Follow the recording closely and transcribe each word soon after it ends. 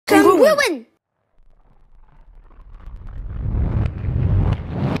We'll win!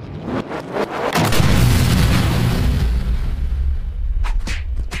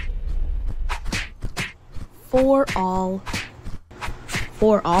 For all.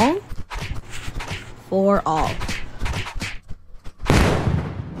 For all? For all.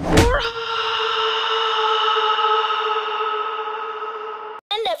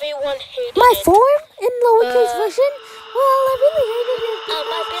 And everyone hated My it. form in lowercase version? Well, I really hated it because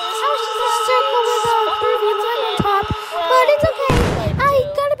my I was just a circle with a curvy line on top. But it's okay. I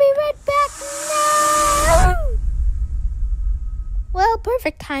gotta be right back now. Well,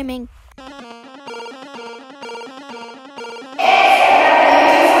 perfect timing.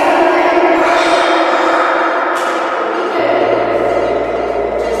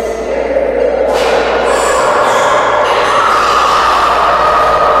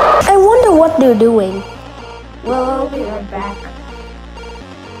 I wonder what they're doing. Well, I'll be right back.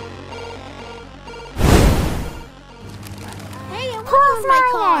 Hey, I want my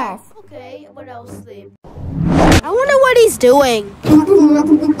car. Okay, but I'll sleep. I wonder what he's doing.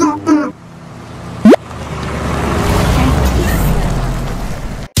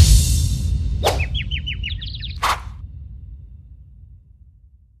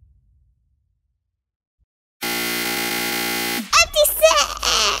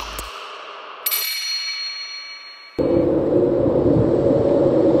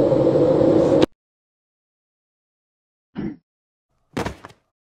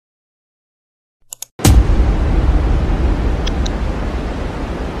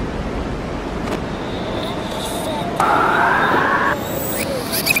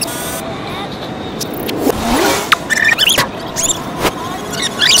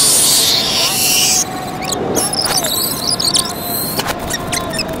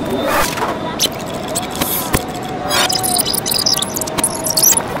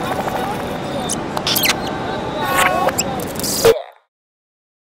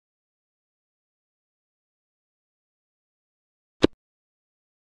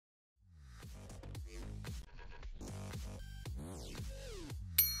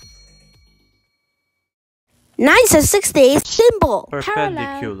 Nine says 6 days. Symbol.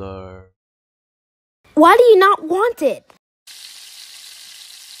 Perpendicular. Why do you not want it?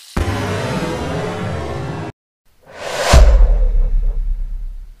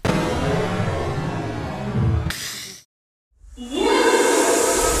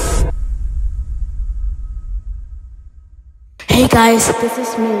 Hey guys, this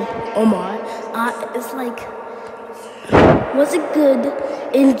is me, Omar. It's like, was it good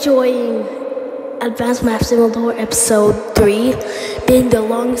enjoying Advanced Math Symbol Lore Episode 3, being the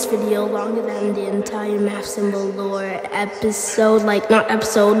longest video, longer than the entire Math Symbol Lore episode, like not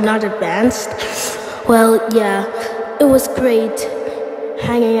advanced. Well, yeah, it was great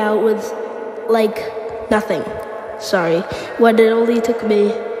hanging out with, like, nothing. Sorry, but it only took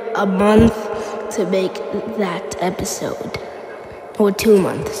me a month to make that episode, or 2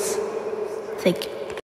 months. Thank you.